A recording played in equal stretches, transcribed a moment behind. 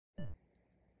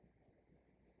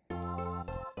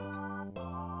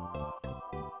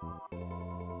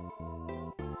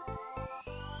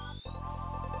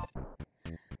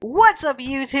What's up,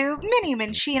 YouTube? Mini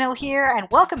Minchino here, and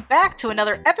welcome back to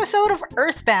another episode of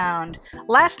EarthBound.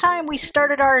 Last time we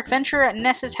started our adventure at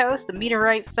Ness's house, the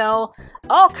meteorite fell,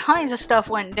 all kinds of stuff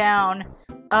went down,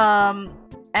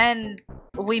 and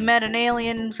we met an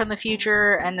alien from the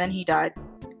future, and then he died.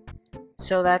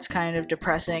 So that's kind of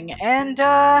depressing. And,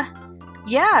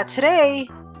 yeah, today,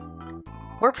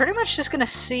 we're pretty much just gonna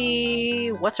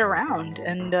see what's around,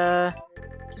 and,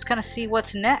 just kind of see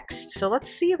what's next. So let's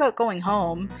see about going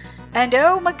home. And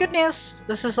oh my goodness,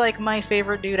 this is like my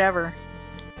favorite dude ever.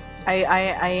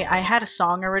 I had a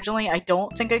song originally. I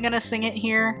don't think I'm gonna sing it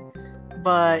here,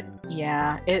 but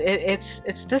yeah, it's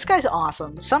this guy's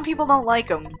awesome. Some people don't like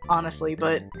him, honestly,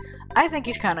 but I think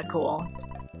he's kind of cool.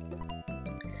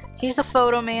 He's the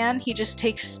photo man. He just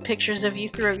takes pictures of you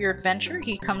throughout your adventure.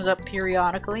 He comes up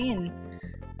periodically, and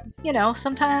you know,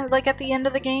 sometimes, like at the end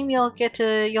of the game, you'll get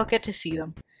to see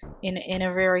them in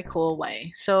a very cool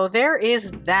way. So there is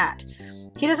that.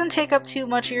 He doesn't take up too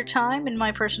much of your time, in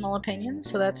my personal opinion,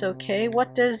 so that's okay.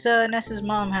 What does Ness's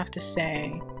mom have to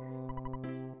say?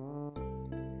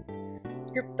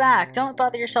 You're back. Don't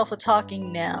bother yourself with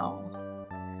talking now.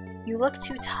 You look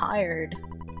too tired.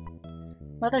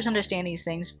 Mothers understand these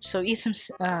things, so eat some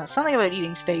something about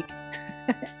eating steak.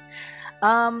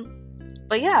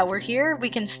 But yeah, we're here. We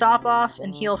can stop off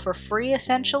and heal for free,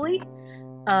 essentially.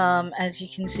 As you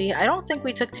can see, I don't think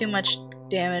we took too much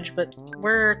damage, but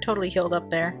we're totally healed up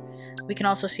there. We can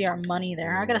also see our money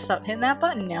there. I gotta stop hitting that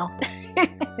button now.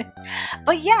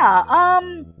 But yeah,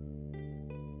 I'm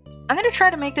gonna try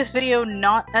to make this video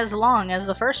not as long as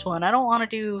the first one. I don't want to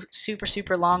do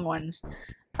super long ones.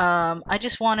 I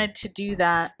just wanted to do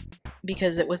that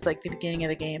because it was like the beginning of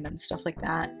the game and stuff like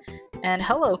that. And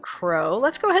hello, Crow.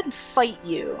 Let's go ahead and fight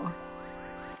you.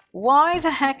 Why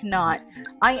the heck not?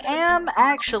 I am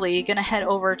actually gonna head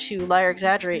over to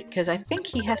x-agerate because I think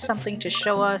he has something to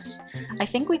show us. I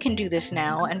think we can do this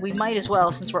now, and we might as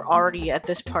well since we're already at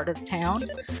this part of the town.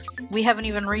 We haven't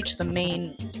even reached the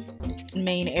main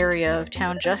area of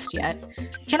town just yet.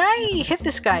 Can I hit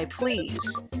this guy, please?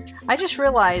 I just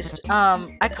realized,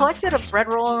 I collected a bread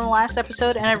roll in the last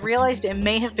episode, and I realized it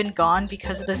may have been gone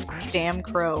because of this damn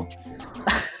crow.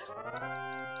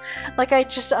 Like, I'm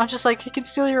just like, he can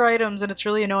steal your items, and it's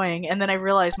really annoying, and then I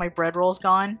realized my bread roll's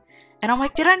gone, and I'm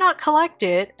like, did I not collect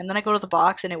it? And then I go to the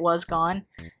box, and it was gone.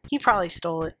 He probably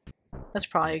stole it. That's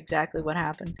probably exactly what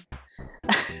happened.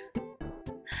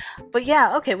 But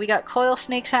yeah, okay, we got coil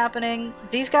snakes happening.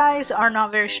 These guys are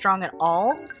not very strong at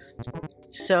all.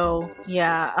 So,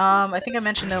 yeah, I think I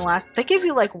mentioned in the last... They give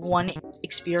you, like, 1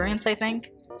 experience, I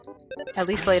think. At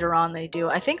least later on they do.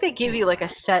 I think they give you, like, a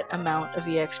set amount of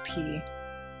EXP.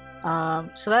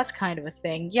 So that's kind of a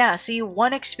thing. Yeah, see,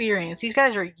 1 experience. These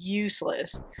guys are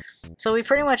useless. So we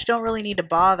pretty much don't really need to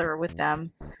bother with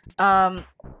them. I'm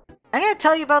gonna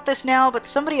tell you about this now, but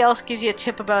somebody else gives you a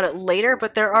tip about it later,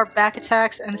 but there are back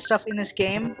attacks and stuff in this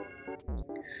game.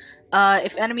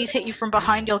 If enemies hit you from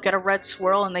behind, you'll get a red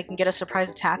swirl and they can get a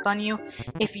surprise attack on you.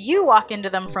 If you walk into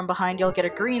them from behind, you'll get a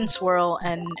green swirl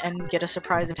and get a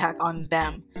surprise attack on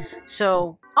them.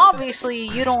 So, obviously,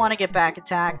 you don't want to get back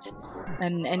attacked,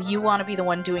 and you want to be the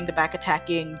one doing the back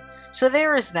attacking. So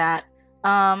there is that.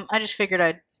 I just figured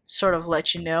I'd sort of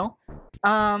let you know.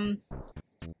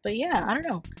 But yeah, I don't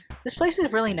know. This place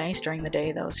is really nice during the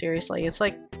day, though, seriously. It's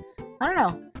like, I don't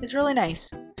know. It's really nice.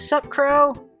 Sup,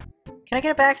 Crow? Can I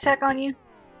get a back attack on you?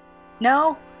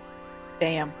 No?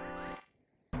 Damn.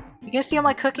 You gonna steal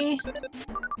my cookie?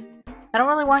 I don't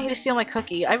really want you to steal my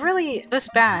cookie. This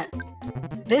bat.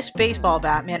 This baseball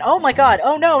bat, man. Oh my god.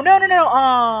 Oh no, no, no, no.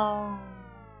 Oh.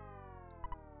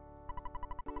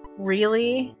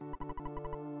 Really?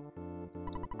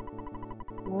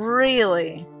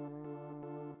 Really?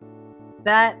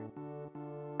 That...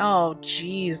 Oh,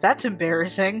 jeez. That's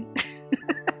embarrassing.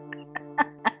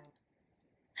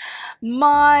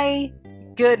 My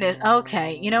goodness.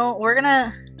 Okay, you know, we're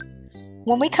gonna...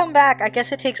 When we come back, I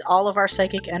guess it takes all of our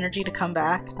psychic energy to come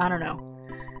back. I don't know.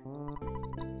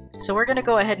 So we're gonna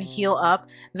go ahead and heal up.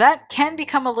 That can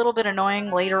become a little bit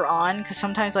annoying later on, because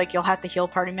sometimes, like, you'll have to heal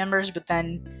party members, but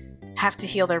then have to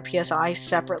heal their PSI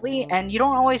separately, and you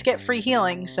don't always get free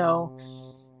healing, so...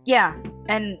 Yeah,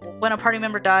 and when a party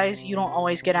member dies, you don't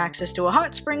always get access to a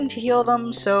hot spring to heal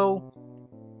them, so...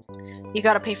 You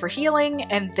gotta pay for healing,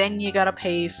 and then you gotta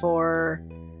pay for,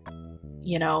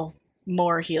 you know,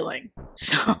 more healing.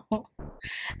 So,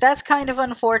 that's kind of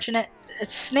unfortunate.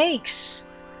 Snakes!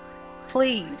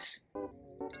 Please.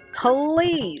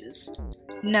 Please!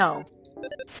 No.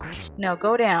 No,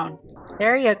 go down.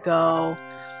 There you go.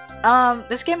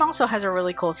 This game also has a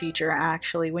really cool feature,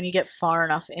 actually, when you get far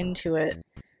enough into it.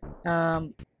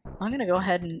 I'm gonna go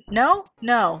ahead and... No,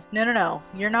 no, no, no, no.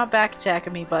 You're not back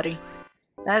attacking me, buddy.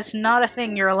 That's not a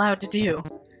thing you're allowed to do.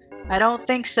 I don't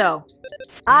think so.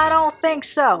 I don't think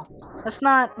so. That's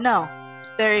not... No.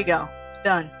 There you go.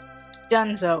 Done.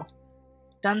 Dunzo.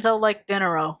 Dunzo like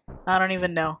Dinero. I don't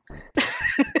even know.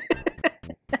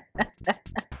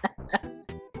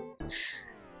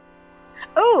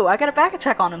 Oh, I got a back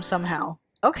attack on him somehow.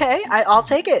 Okay, I'll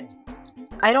take it.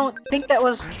 I don't think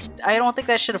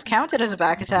that should have counted as a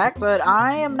back attack, but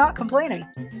I am not complaining.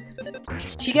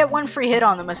 So you get one free hit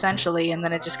on them, essentially, and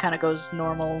then it just kind of goes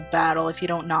normal battle if you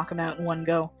don't knock them out in one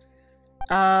go.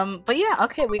 But yeah,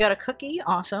 okay, we got a cookie.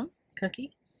 Awesome.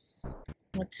 Cookie.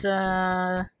 Let's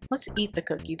eat the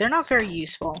cookie. They're not very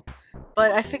useful,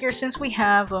 but I figure since we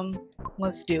have them,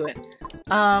 let's do it.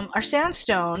 Our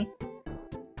sandstone,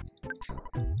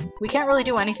 we can't really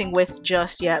do anything with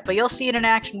just yet, but you'll see it in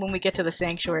action when we get to the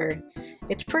sanctuary.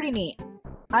 It's pretty neat.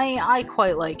 I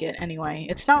quite like it anyway.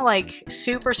 It's not like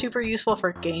super useful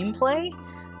for gameplay,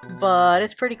 but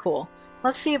it's pretty cool.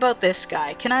 Let's see about this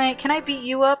guy. Can I beat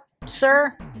you up,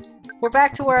 sir? We're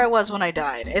back to where I was when I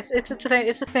died. It's a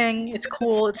thing. It's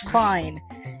cool. It's fine.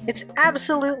 It's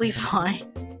absolutely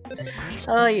fine.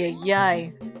 Oh yeah.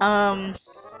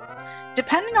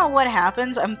 Depending on what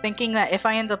happens, I'm thinking that if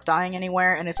I end up dying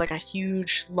anywhere and it's like a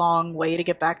huge long way to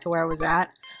get back to where I was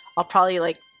at, I'll probably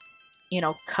like, you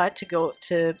know, cut to go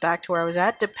to back to where I was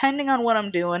at. Depending on what I'm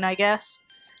doing, I guess.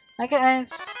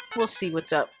 We'll see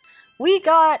what's up. We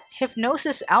got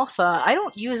Hypnosis Alpha. I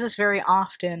don't use this very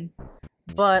often.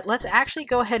 But let's actually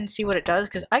go ahead and see what it does,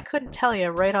 because I couldn't tell you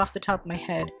right off the top of my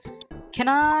head. Can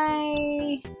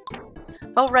I...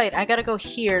 Oh, right, I gotta go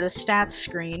here, the stats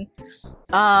screen.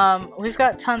 We've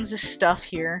got tons of stuff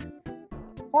here.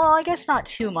 Well, I guess not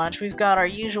too much. We've got our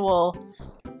usual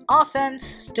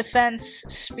offense, defense,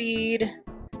 speed,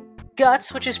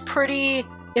 guts, which is pretty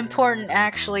important,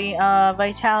 actually.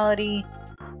 Vitality,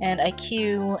 and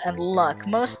IQ, and luck.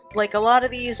 A lot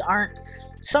of these aren't...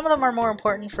 Some of them are more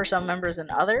important for some members than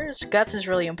others. Guts is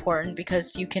really important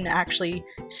because you can actually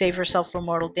save yourself from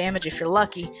mortal damage if you're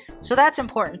lucky. So that's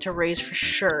important to raise for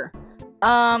sure.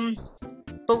 But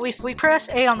if we press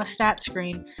A on the stat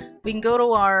screen, we can go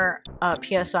to our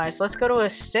PSI. So let's go to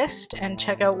Assist and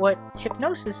check out what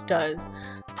Hypnosis does.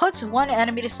 Puts one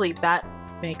enemy to sleep. That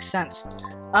makes sense.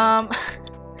 And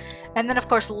then of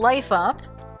course Life Up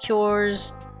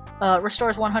cures...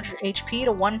 restores 100 HP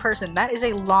to one person. That is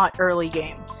a lot early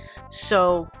game.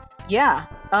 So, yeah.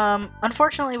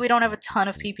 Unfortunately, we don't have a ton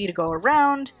of PP to go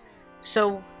around,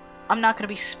 so I'm not going to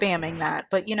be spamming that.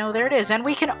 But, you know, there it is. And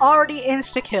we can already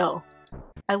insta-kill.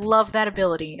 I love that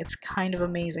ability. It's kind of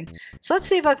amazing. So let's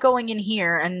see about going in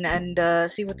here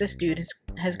and see what this dude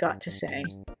has got to say.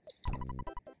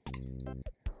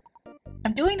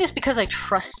 I'm doing this because I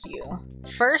trust you.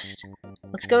 First,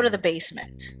 let's go to the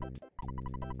basement.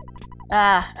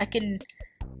 I can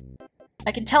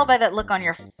tell by that look on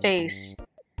your face.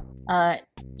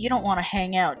 You don't want to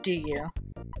hang out, do you?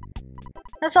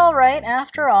 That's alright,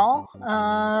 after all.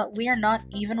 We are not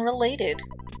even related.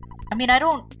 I mean,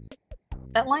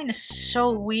 that line is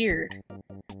so weird.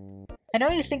 I know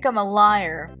you think I'm a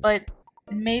liar, but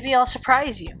maybe I'll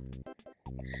surprise you.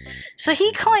 So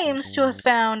he claims to have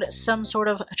found some sort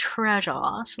of treasure.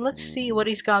 So let's see what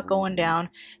he's got going down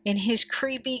in his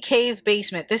creepy cave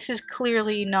basement. This is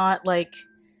clearly not like...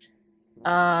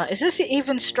 is this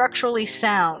even structurally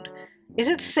sound? Is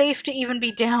it safe to even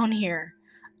be down here?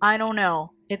 I don't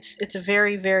know. It's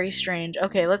very strange.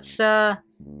 Okay, let's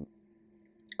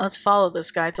follow this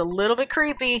guy. It's a little bit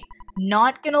creepy.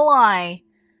 Not gonna lie.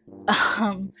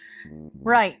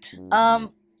 Right.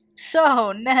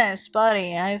 So, Ness,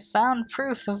 buddy, I found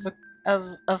proof of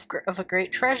a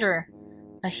great treasure.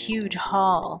 A huge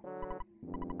haul.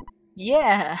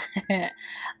 Yeah,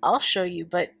 I'll show you,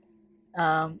 but,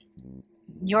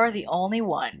 you're the only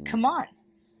one. Come on.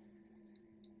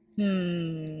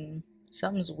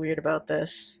 Something's weird about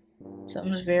this.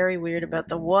 Something's very weird about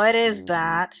the... What is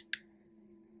that?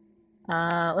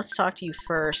 Let's talk to you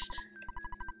first.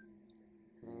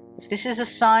 If this is a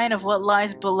sign of what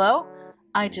lies below,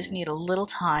 I just need a little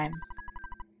time.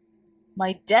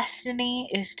 My destiny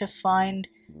is to find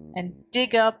and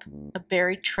dig up a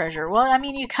buried treasure. Well, I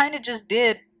mean, you kind of just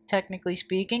did, technically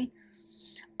speaking.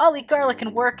 I'll eat garlic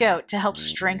and work out to help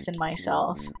strengthen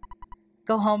myself.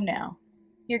 Go home now.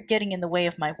 You're getting in the way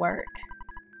of my work.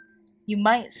 You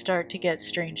might start to get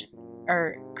strange,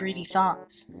 greedy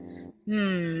thoughts.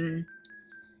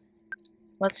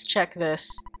 Let's check this.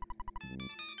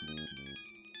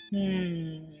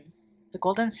 The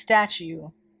golden statue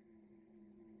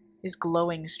is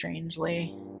glowing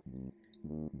strangely.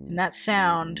 And that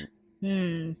sound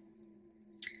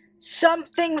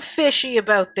Something fishy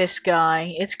about this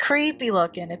guy. It's creepy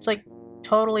looking. It's like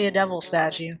totally a devil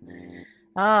statue.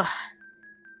 Ah.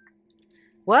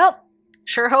 Well,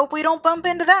 sure hope we don't bump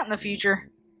into that in the future.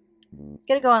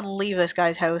 Gotta go and leave this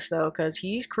guy's house though, because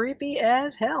he's creepy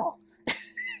as hell.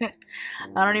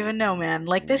 I don't even know, man.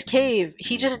 Like, this cave,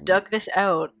 he just dug this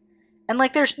out. And,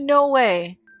 like, there's no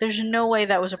way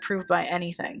that was approved by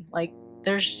anything. Like,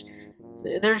 there's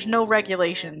no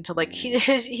regulation to, like, he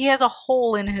has a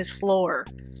hole in his floor.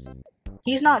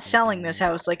 He's not selling this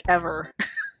house, like, ever.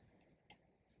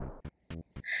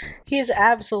 He is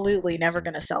absolutely never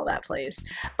gonna sell that place.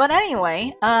 But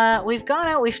anyway, we've gone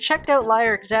out, we've checked out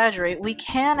Liar Exaggerate. We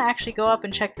can actually go up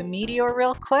and check the meteor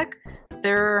real quick.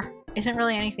 There isn't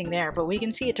really anything there, but we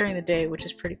can see it during the day, which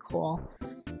is pretty cool.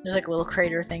 There's like a little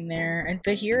crater thing there,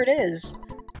 but here it is.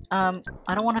 I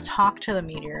don't want to talk to the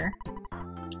meteor.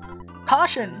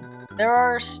 Caution! There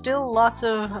are still lots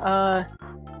of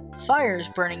fires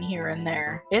burning here and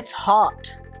there. It's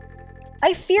hot.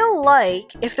 I feel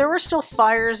like if there were still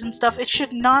fires and stuff, it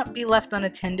should not be left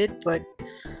unattended, but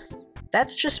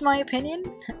that's just my opinion.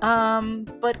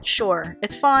 But sure,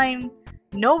 it's fine.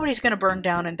 Nobody's gonna burn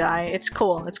down and die. It's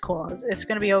cool. It's cool. It's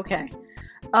gonna be okay.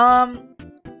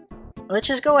 Let's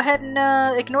just go ahead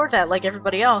and ignore that like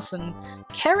everybody else and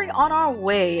carry on our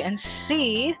way and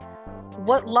see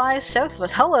what lies south of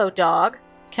us. Hello, dog.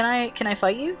 Can I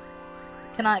fight you?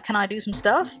 Can I do some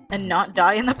stuff and not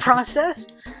die in the process?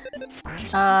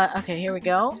 Okay, here we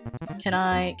go. Can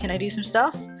I do some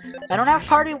stuff? I don't have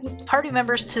party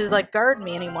members to like guard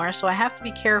me anymore, so I have to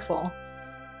be careful.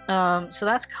 So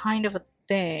that's kind of a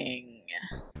thing.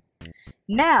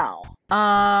 Now,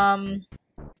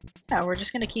 yeah, we're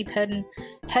just gonna keep heading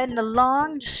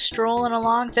along, just strolling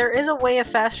along. There is a way of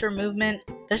faster movement.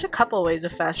 There's a couple ways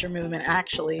of faster movement,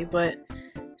 actually, but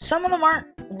some of them aren't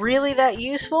really that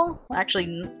useful.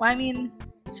 Actually, I mean,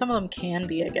 some of them can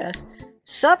be, I guess.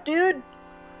 Sup, dude?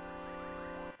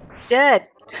 Dead.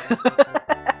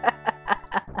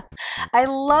 I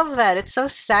love that. It's so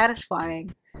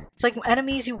satisfying. It's like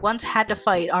enemies you once had to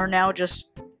fight are now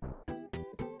just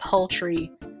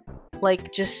paltry.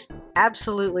 Like, just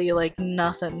absolutely, like,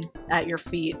 nothing at your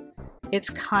feet. It's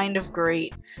kind of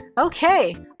great.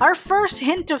 Okay, our first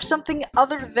hint of something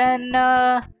other than,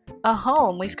 a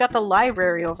home. We've got the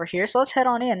library over here, so let's head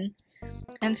on in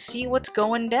and see what's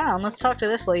going down. Let's talk to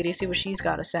this lady, see what she's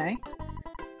got to say.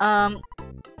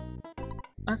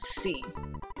 Let's see.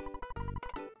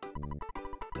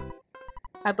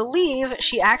 I believe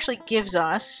she actually gives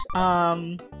us,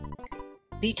 the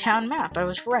town map. I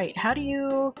was right. How do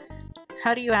you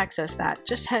access that?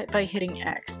 Just by hitting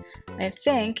X. I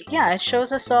think, yeah, it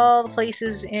shows us all the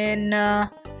places in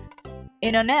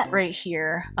Onett right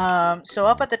here. So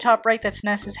up at the top right, that's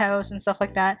Ness's house and stuff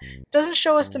like that. Doesn't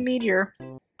show us the meteor,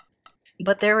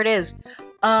 but there it is.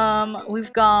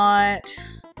 We're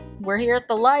here at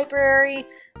the library.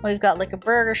 We've got like a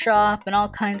burger shop and all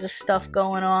kinds of stuff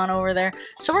going on over there.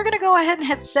 So we're gonna go ahead and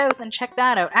head south and check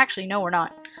that out. Actually, no, we're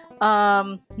not.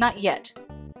 Not yet.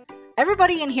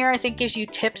 Everybody in here, I think, gives you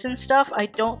tips and stuff. I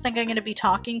don't think I'm going to be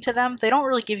talking to them. They don't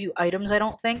really give you items, I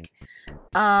don't think.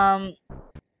 But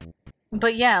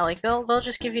yeah, like, they'll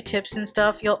just give you tips and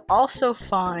stuff. You'll also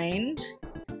find...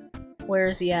 Where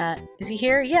is he at? Is he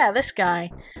here? Yeah, this guy.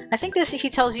 I think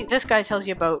this guy tells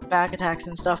you about back attacks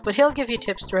and stuff, but he'll give you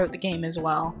tips throughout the game as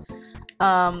well.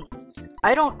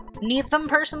 I don't need them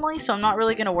personally, so I'm not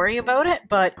really going to worry about it,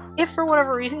 but if for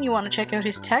whatever reason you want to check out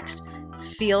his text,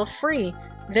 feel free.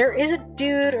 There is a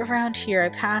dude around here. I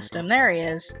passed him. There he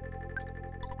is.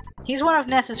 He's one of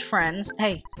Ness's friends.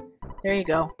 Hey, there you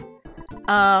go.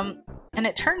 And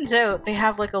it turns out they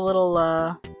have like a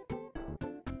little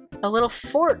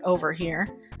fort over here.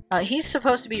 He's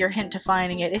supposed to be your hint to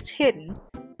finding it. It's hidden.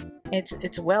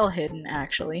 It's well hidden,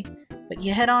 actually. But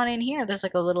you head on in here. There's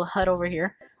like a little hut over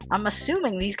here. I'm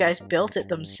assuming these guys built it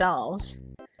themselves.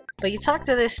 But you talk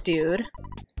to this dude.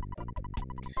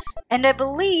 And I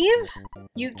believe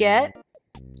you get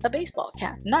a baseball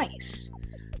cap. Nice.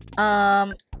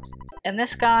 And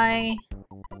this guy,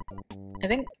 I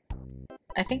think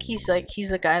he's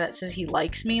the guy that says he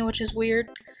likes me, which is weird.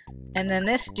 And then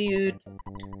this dude,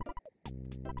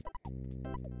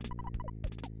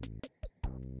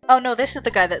 oh no, this is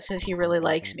the guy that says he really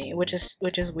likes me, which is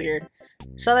weird.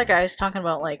 This other guy is talking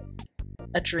about like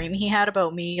a dream he had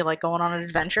about me, like going on an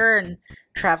adventure and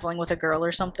traveling with a girl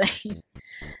or something.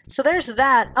 So there's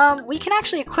that. We can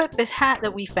actually equip this hat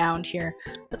that we found here.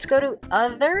 Let's go to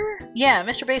other. Yeah,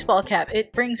 Mr. Baseball Cap.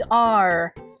 It brings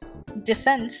our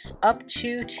defense up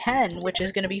to 10, which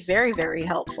is going to be very, very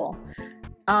helpful.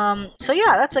 So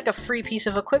yeah, that's like a free piece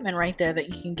of equipment right there that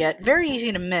you can get. Very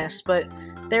easy to miss, but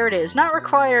there it is. Not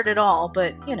required at all,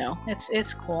 but you know,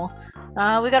 it's cool.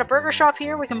 We got a burger shop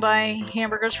here. We can buy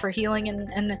hamburgers for healing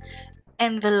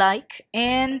and the like.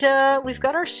 And we've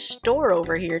got our store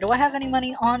over here. Do I have any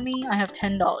money on me? I have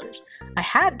 $10. I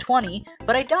had 20,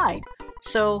 but I died.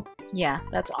 So yeah,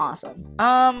 that's awesome.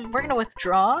 We're gonna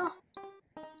withdraw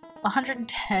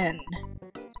 110.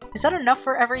 Is that enough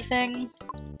for everything?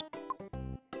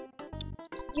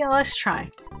 Yeah, let's try.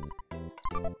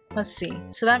 Let's see.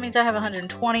 So that means I have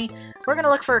 120. We're gonna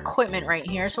look for equipment right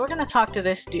here. So we're gonna talk to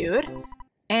this dude.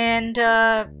 And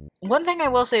one thing I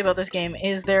will say about this game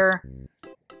is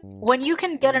when you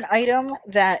can get an item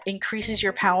that increases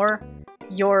your power,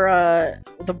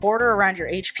 the border around your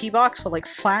HP box will like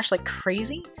flash like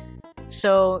crazy.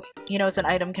 So, you know, it's an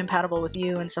item compatible with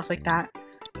you and stuff like that.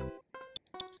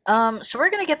 So we're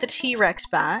gonna get the T-Rex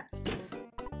bat.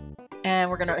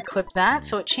 And we're going to equip that,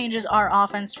 so it changes our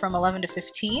offense from 11 to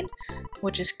 15,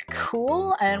 which is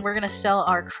cool. And we're going to sell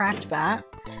our cracked bat.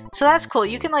 So that's cool.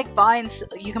 You can like buy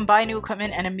new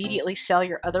equipment and immediately sell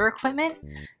your other equipment.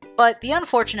 But the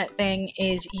unfortunate thing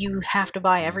is you have to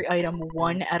buy every item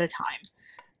one at a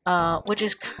time, which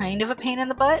is kind of a pain in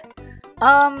the butt.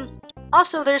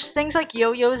 Also, there's things like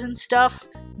yo-yos and stuff.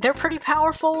 They're pretty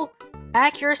powerful.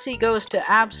 Accuracy goes to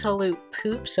absolute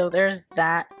poop, so there's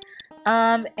that.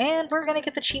 And we're gonna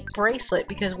get the cheap bracelet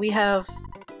because we have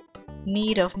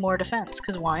need of more defense,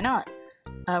 because why not?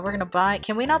 We're gonna buy-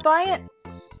 can we not buy it?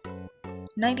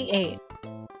 98.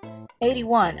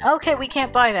 81. Okay, we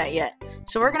can't buy that yet.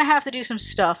 So we're gonna have to do some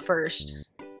stuff first.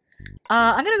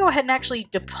 I'm gonna go ahead and actually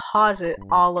deposit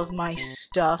all of my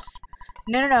stuff.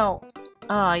 No.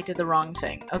 Oh, I did the wrong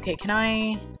thing. Okay, can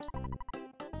I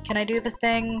do the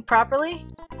thing properly?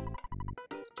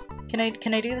 Can I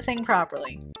do the thing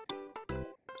properly?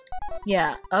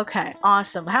 Yeah, okay,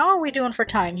 awesome. How are we doing for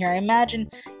time here? I imagine,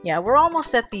 yeah, we're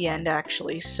almost at the end,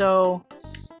 actually, so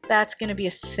that's gonna be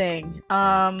a thing.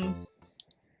 I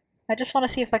just want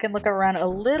to see if I can look around a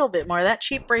little bit more. That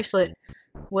cheap bracelet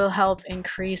will help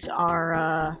increase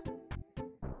our,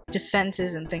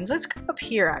 defenses and things. Let's go up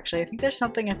here, actually. I think there's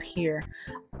something up here.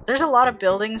 There's a lot of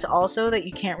buildings, also, that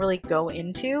you can't really go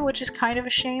into, which is kind of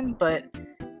a shame, but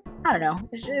I don't know.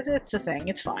 It's a thing.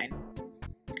 It's fine.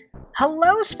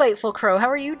 Hello, Spiteful Crow. How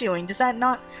are you doing? Does that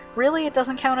not... Really? It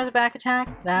doesn't count as a back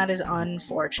attack? That is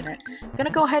unfortunate. I'm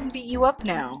gonna go ahead and beat you up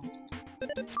now.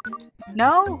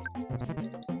 No?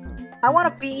 I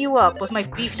want to beat you up with my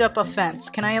beefed up offense.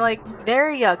 Can I, like...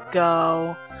 There you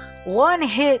go. One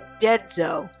hit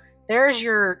deadzo. There's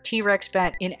your T-Rex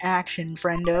bat in action,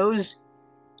 friendos.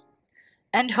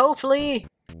 And hopefully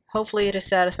it is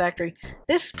satisfactory.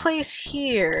 This place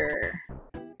here...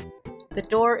 The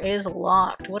door is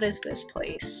locked. What is this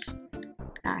place?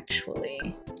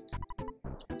 Actually.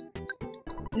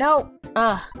 No!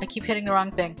 Ugh, I keep hitting the wrong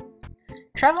thing.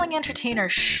 Traveling Entertainer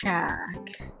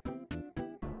Shack.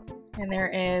 And there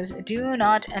is do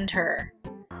not enter.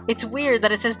 It's weird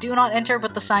that it says do not enter,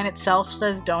 but the sign itself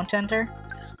says don't enter.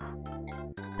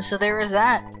 So there is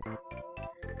that.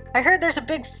 I heard there's a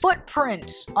big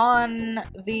footprint on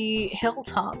the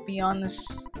hilltop beyond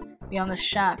this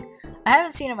shack. I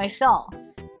haven't seen it myself.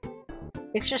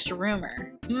 It's just a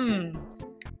rumor.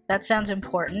 That sounds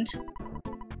important.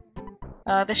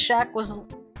 The shack was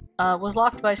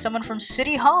locked by someone from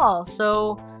City Hall,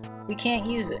 so we can't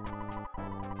use it.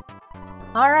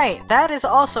 Alright, that is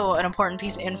also an important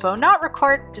piece of info. Not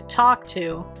required to talk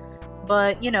to,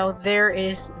 but, you know, there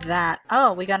is that.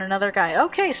 Oh, we got another guy.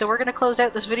 Okay, so we're gonna close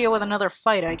out this video with another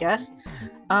fight, I guess.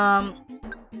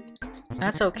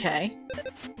 That's okay.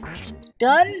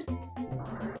 Done?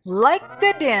 Like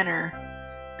the dinner.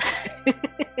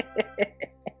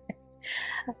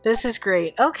 This is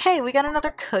great. Okay, we got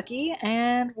another cookie,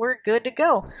 and we're good to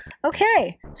go.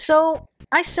 Okay, so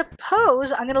I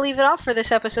suppose I'm going to leave it off for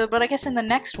this episode, but I guess in the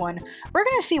next one, we're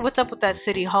going to see what's up with that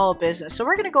City Hall business. So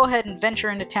we're going to go ahead and venture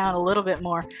into town a little bit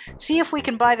more, see if we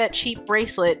can buy that cheap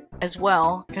bracelet as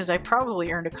well, because I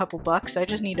probably earned a couple bucks. I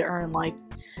just need to earn, like,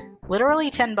 literally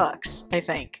 10 bucks, I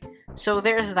think. So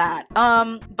there's that.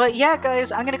 But yeah,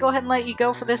 guys, I'm going to go ahead and let you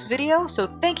go for this video. So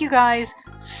thank you guys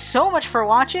so much for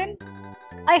watching.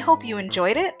 I hope you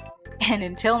enjoyed it. And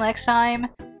until next time,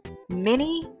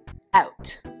 Minnie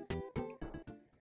out.